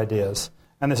of other ideas.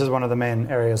 And this is one of the main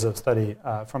areas of study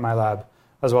for my lab,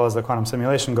 as well as the quantum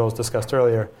simulation goals discussed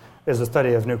earlier, is the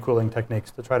study of new cooling techniques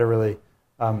to try to really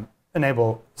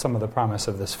enable some of the promise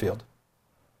of this field.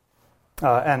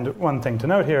 And one thing to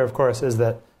note here, of course, is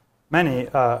that many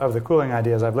of the cooling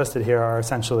ideas I've listed here are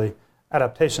essentially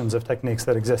adaptations of techniques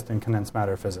that exist in condensed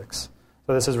matter physics.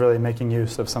 So this is really making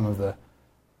use of some of the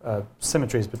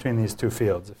symmetries between these two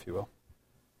fields, if you will.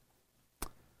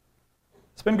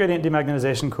 Spin gradient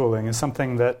demagnetization cooling is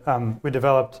something that we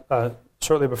developed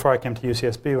shortly before I came to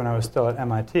UCSB when I was still at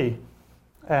MIT.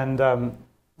 And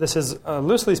this is,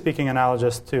 loosely speaking,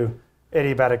 analogous to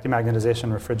adiabatic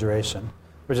demagnetization refrigeration,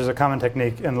 which is a common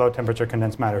technique in low-temperature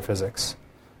condensed matter physics.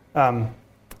 The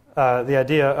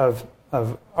idea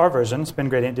of our version, spin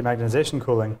gradient demagnetization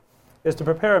cooling, is to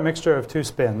prepare a mixture of two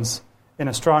spins in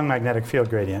a strong magnetic field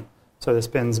gradient. So the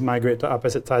spins migrate to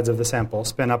opposite sides of the sample,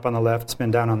 spin up on the left, spin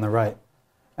down on the right.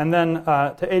 And then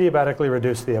to adiabatically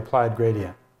reduce the applied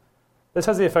gradient. This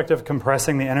has the effect of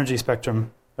compressing the energy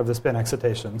spectrum of the spin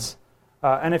excitations.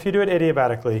 And if you do it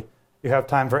adiabatically, you have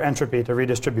time for entropy to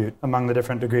redistribute among the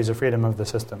different degrees of freedom of the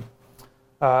system.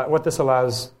 What this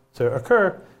allows to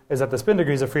occur is that the spin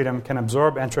degrees of freedom can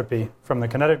absorb entropy from the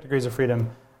kinetic degrees of freedom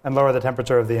and lower the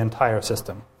temperature of the entire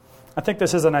system. I think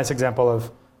this is a nice example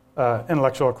of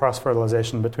intellectual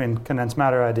cross-fertilization between condensed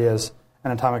matter ideas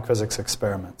and atomic physics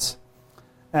experiments.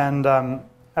 And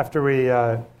after we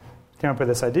came up with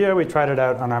this idea, we tried it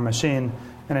out on our machine,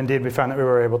 and indeed we found that we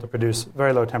were able to produce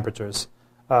very low temperatures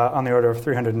on the order of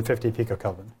 350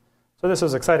 picokelvin. So this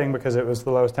was exciting because it was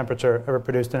the lowest temperature ever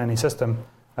produced in any system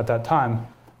at that time.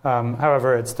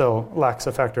 However, it still lacks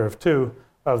a factor of 2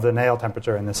 of the nail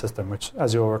temperature in the system, which,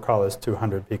 as you will recall, is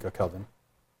 200 picokelvin.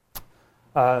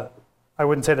 I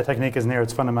wouldn't say the technique is near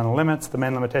its fundamental limits. The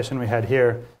main limitation we had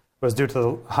here was due to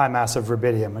the high mass of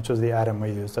rubidium, which was the atom we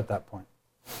used at that point.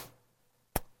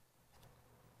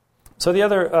 So the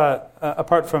other,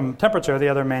 apart from temperature, the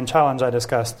other main challenge I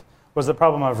discussed was the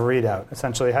problem of readout.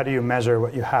 Essentially, how do you measure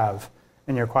what you have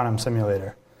in your quantum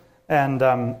simulator? And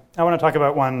I want to talk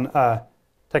about one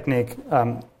technique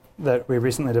that we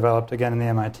recently developed, again in the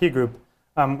MIT group,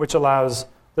 which allows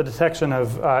the detection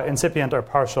of incipient or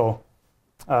partial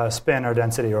spin or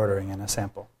density ordering in a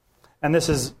sample. And this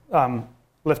is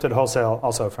lifted wholesale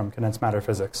also from condensed matter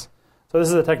physics. So this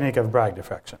is a technique of Bragg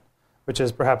diffraction, which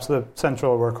is perhaps the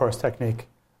central workhorse technique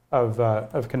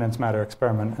of condensed matter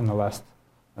experiment in the last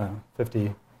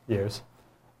 50 years.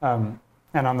 And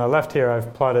on the left here,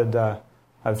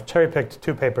 I've cherry-picked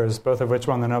 2 papers, both of which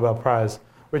won the Nobel Prize,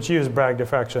 which use Bragg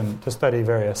diffraction to study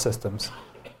various systems.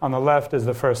 On the left is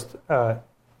the first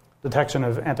detection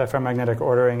of antiferromagnetic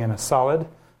ordering in a solid,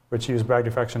 which used Bragg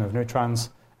diffraction of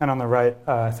neutrons. And on the right,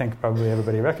 I think probably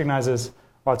everybody recognizes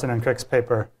Watson and Crick's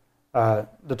paper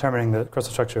determining the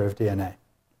crystal structure of DNA.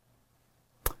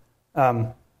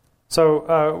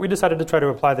 So we decided to try to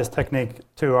apply this technique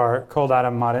to our cold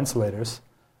atom mod insulators.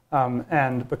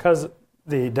 And because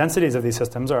the densities of these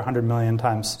systems are 100 million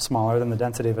times smaller than the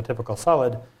density of a typical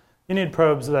solid, you need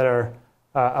probes that are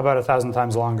about 1,000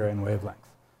 times longer in wavelength.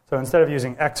 So instead of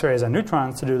using X-rays and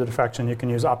neutrons to do the diffraction, you can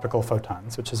use optical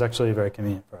photons, which is actually very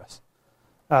convenient for us.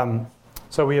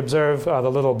 So we observe the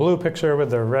little blue picture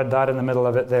with the red dot in the middle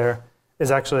of it there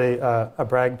is actually a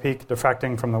Bragg peak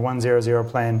diffracting from the 100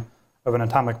 plane of an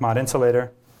atomic mod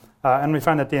insulator. And we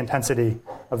find that the intensity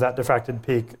of that diffracted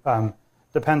peak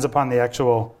depends upon the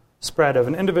actual spread of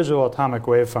an individual atomic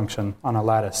wave function on a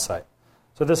lattice site.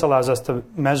 So this allows us to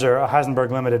measure a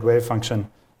Heisenberg limited wave function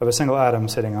of a single atom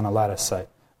sitting on a lattice site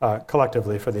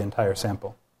collectively for the entire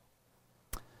sample.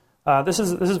 This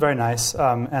is very nice,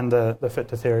 and the fit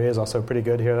to theory is also pretty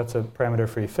good here. That's a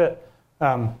parameter-free fit.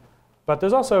 But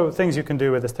there's also things you can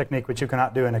do with this technique which you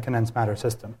cannot do in a condensed matter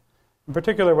system. In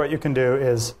particular, what you can do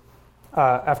is,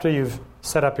 after you've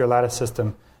set up your lattice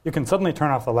system, you can suddenly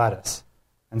turn off the lattice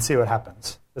and see what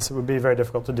happens. This would be very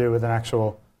difficult to do with an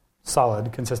actual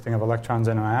solid consisting of electrons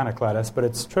in an ionic lattice, but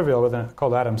it's trivial with a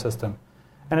cold atom system.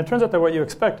 And it turns out that what you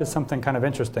expect is something kind of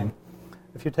interesting.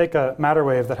 If you take a matter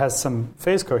wave that has some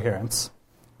phase coherence,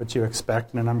 which you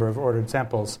expect in a number of ordered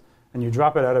samples, and you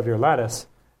drop it out of your lattice,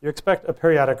 you expect a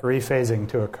periodic rephasing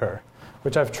to occur,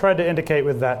 which I've tried to indicate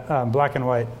with that black and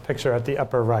white picture at the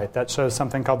upper right. That shows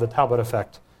something called the Talbot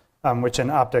effect, which in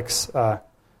optics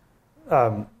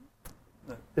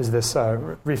is this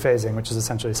rephasing, which is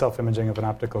essentially self-imaging of an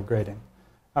optical grating.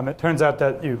 It turns out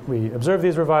that we observe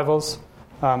these revivals,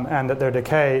 and that their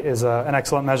decay is an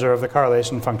excellent measure of the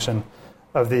correlation function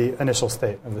of the initial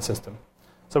state of the system.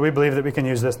 So we believe that we can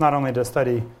use this not only to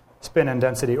study spin and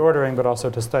density ordering, but also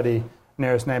to study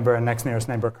nearest neighbor and next nearest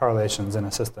neighbor correlations in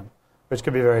a system, which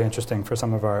could be very interesting for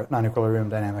some of our non-equilibrium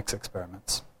dynamics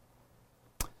experiments.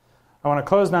 I want to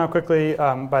close now quickly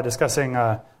by discussing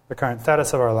the current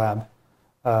status of our lab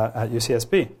at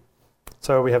UCSB.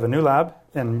 So we have a new lab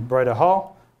in Broida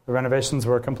Hall. The renovations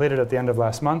were completed at the end of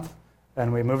last month,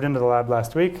 and we moved into the lab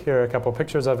last week. Here are a couple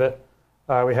pictures of it.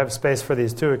 We have space for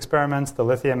these 2 experiments, the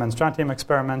lithium and strontium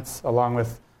experiments, along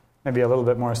with maybe a little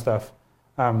bit more stuff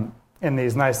in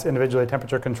these nice individually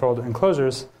temperature-controlled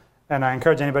enclosures. And I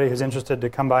encourage anybody who's interested to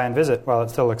come by and visit while it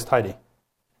still looks tidy.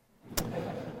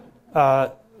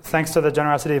 Thanks to the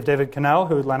generosity of David Cannell,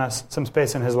 who lent us some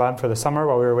space in his lab for the summer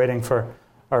while we were waiting for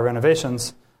our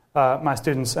renovations, my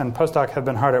students and postdoc have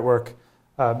been hard at work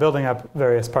building up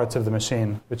various parts of the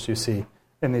machine, which you see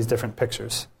in these different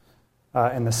pictures.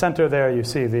 In the center there, you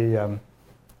see the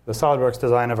SolidWorks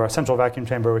design of our central vacuum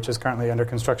chamber, which is currently under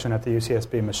construction at the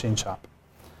UCSB machine shop.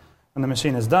 When the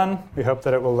machine is done, we hope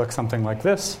that it will look something like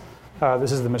this.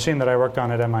 This is the machine that I worked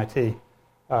on at MIT,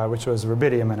 which was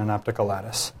rubidium in an optical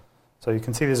lattice. So you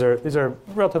can see these are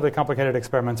relatively complicated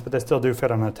experiments, but they still do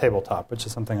fit on a tabletop, which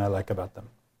is something I like about them.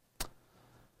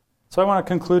 So I want to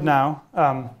conclude now.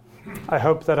 I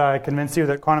hope that I convinced you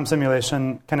that quantum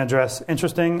simulation can address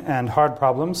interesting and hard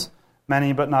problems,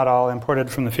 many but not all imported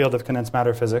from the field of condensed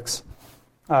matter physics.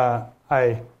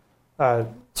 I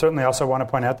certainly also want to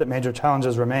point out that major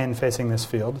challenges remain facing this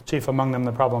field, chief among them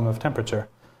the problem of temperature.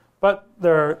 But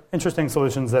there are interesting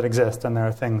solutions that exist, and there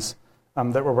are things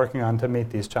that we're working on to meet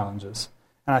these challenges.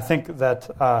 And I think that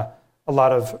a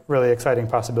lot of really exciting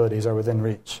possibilities are within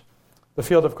reach. The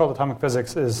field of cold atomic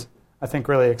physics is, I think,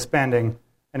 really expanding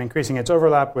and increasing its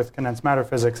overlap with condensed matter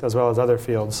physics as well as other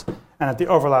fields. And at the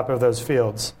overlap of those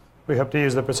fields, we hope to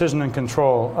use the precision and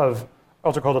control of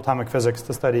ultra-cold atomic physics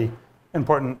to study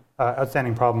important,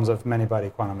 outstanding problems of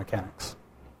many-body quantum mechanics.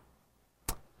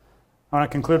 I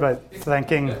want to conclude by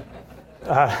thanking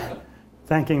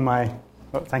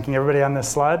everybody on this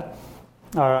slide,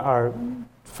 our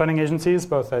funding agencies,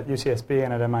 both at UCSB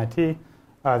and at MIT,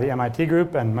 the MIT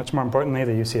group, and much more importantly,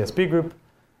 the UCSB group,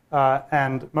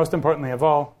 and most importantly of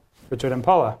all, Richard and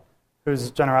Paula,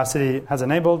 whose generosity has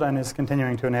enabled and is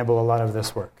continuing to enable a lot of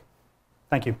this work.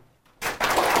 Thank you.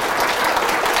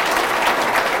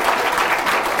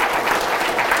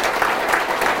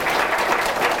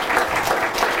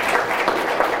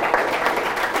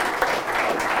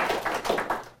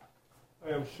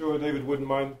 I am sure David wouldn't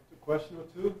mind a question or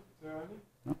two. Is there any?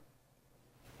 No.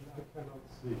 I cannot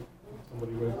see.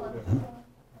 Somebody raised it there.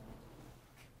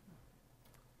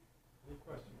 Any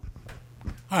questions?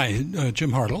 Hi,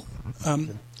 Jim Hartle.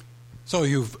 So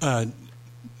you've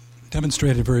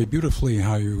demonstrated very beautifully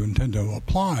how you intend to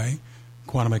apply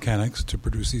quantum mechanics to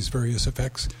produce these various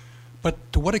effects. But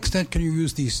to what extent can you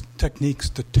use these techniques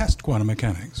to test quantum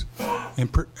mechanics? In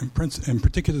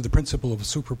particular, the principle of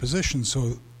superposition.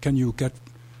 So can you get,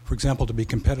 for example, to be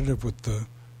competitive with the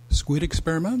SQUID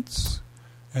experiments?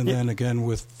 And then again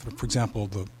with, for example,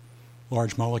 the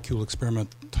large molecule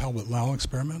experiment, Talbot-Lau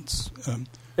experiments?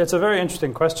 It's a very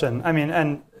interesting question. I mean,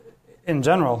 and in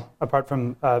general, apart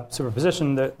from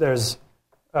superposition, there's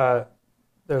a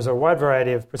wide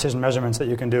variety of precision measurements that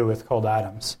you can do with cold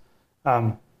atoms.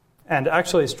 And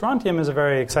actually, strontium is a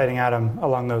very exciting atom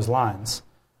along those lines.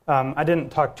 I didn't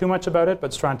talk too much about it,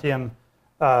 but strontium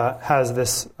has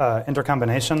this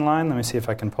intercombination line. Let me see if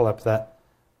I can pull up that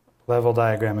level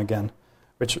diagram again,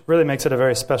 which really makes it a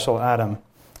very special atom.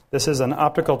 This is an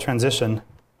optical transition,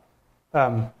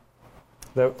 the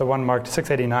one marked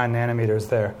 689 nanometers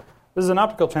there. This is an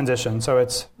optical transition, so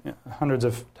it's hundreds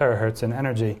of terahertz in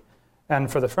energy. And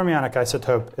for the fermionic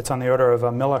isotope, it's on the order of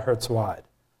a millihertz wide.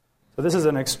 So this is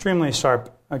an extremely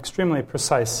sharp, extremely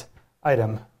precise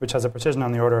item, which has a precision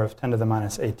on the order of 10 to the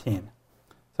minus 18.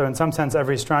 So in some sense,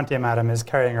 every strontium atom is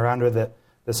carrying around with it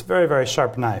this very, very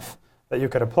sharp knife that you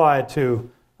could apply to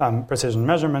precision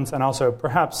measurements, and also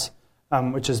perhaps,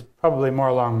 which is probably more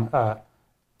along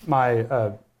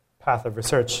my path of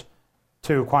research,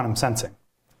 to quantum sensing.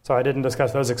 So I didn't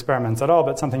discuss those experiments at all,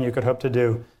 but something you could hope to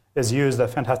do is use the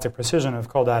fantastic precision of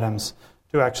cold atoms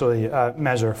to actually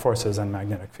measure forces and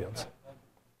magnetic fields.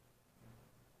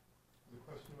 There's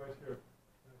a question right here.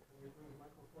 Can we bring the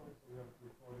microphone so we have it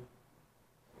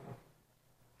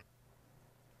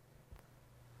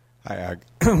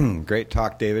recorded? Hi, great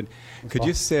talk, David. Could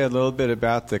you say a little bit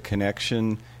about the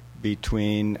connection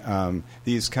between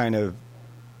these kind of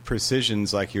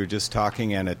precisions, like you were just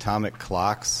talking, and atomic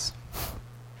clocks?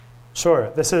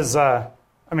 Sure. This is,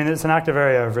 it's an active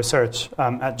area of research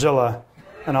at Gila,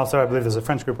 and also I believe there's a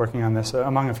French group working on this,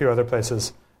 among a few other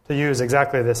places, to use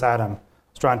exactly this atom,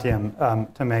 strontium,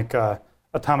 to make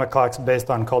atomic clocks based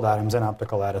on cold atoms and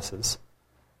optical lattices.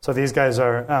 So these guys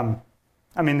are,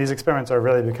 these experiments are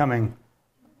really becoming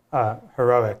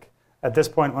heroic. At this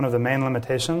point, one of the main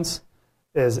limitations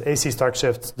is AC Stark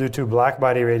shifts due to black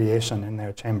body radiation in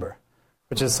their chamber,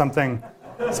 which is something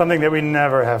that we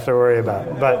never have to worry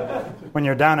about. But when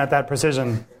you're down at that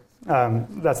precision,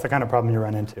 that's the kind of problem you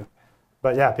run into.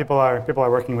 But yeah, people are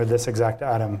working with this exact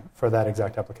atom for that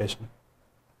exact application.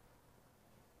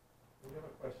 Any other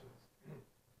questions?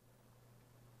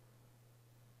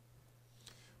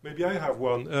 Maybe I have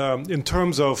one. In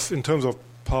terms of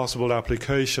possible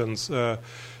applications,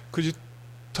 could you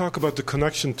talk about the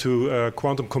connection to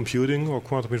quantum computing or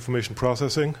quantum information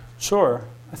processing? Sure.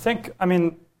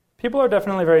 People are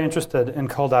definitely very interested in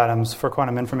cold atoms for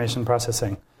quantum information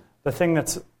processing. The thing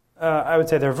that's, I would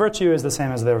say their virtue is the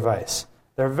same as their vice.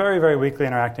 They're very, very weakly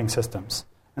interacting systems.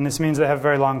 And this means they have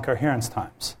very long coherence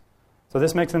times. So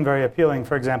this makes them very appealing,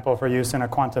 for example, for use in a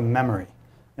quantum memory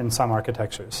in some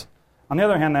architectures. On the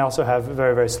other hand, they also have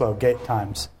very, very slow gate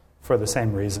times for the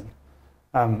same reason.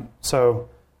 I'm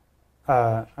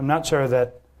not sure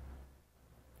that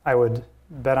I would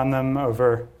bet on them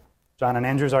over John and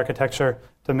Andrew's architecture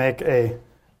to make a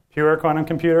pure quantum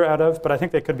computer out of, but I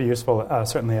think they could be useful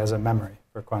certainly as a memory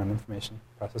for quantum information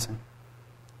processing.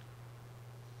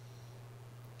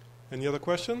 Any other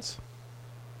questions?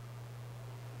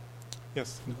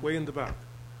 Yes, way in the back.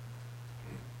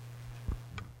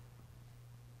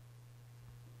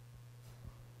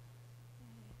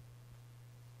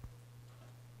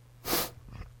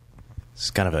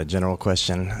 It's kind of a general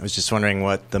question. I was just wondering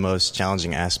what the most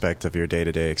challenging aspect of your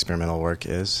day-to-day experimental work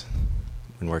is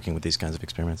when working with these kinds of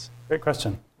experiments. Great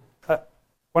question.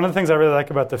 One of the things I really like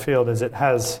about the field is it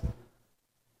has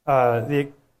the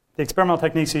experimental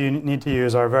techniques you need to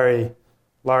use are very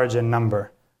large in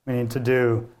number. We need to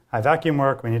do high vacuum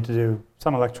work. We need to do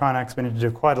some electronics. We need to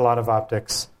do quite a lot of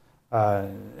optics,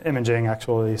 imaging,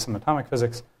 actually, some atomic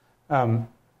physics. And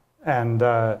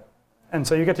so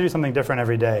you get to do something different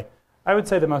every day. I would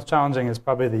say the most challenging is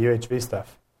probably the UHV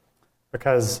stuff,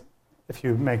 because if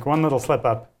you make one little slip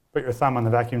up, put your thumb on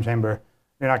the vacuum chamber,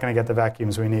 you're not going to get the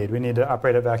vacuums we need. We need to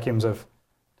operate at vacuums of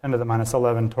 10 to the minus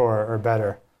 11 torr or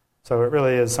better. So it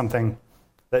really is something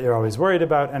that you're always worried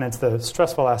about, and it's the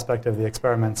stressful aspect of the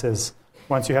experiments is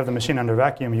once you have the machine under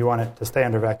vacuum, you want it to stay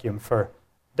under vacuum for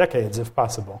decades if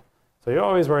possible. So you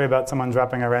always worry about someone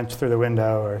dropping a wrench through the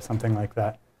window or something like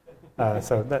that.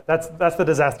 So that's the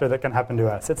disaster that can happen to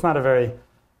us. It's not a very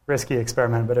risky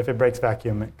experiment, but if it breaks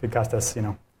vacuum, it could cost us,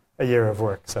 a year of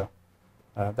work. So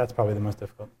that's probably the most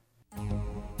difficult.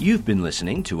 You've been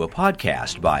listening to a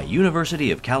podcast by University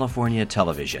of California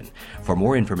Television. For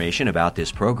more information about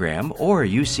this program or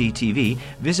UCTV,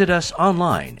 visit us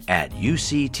online at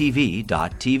uctv.tv.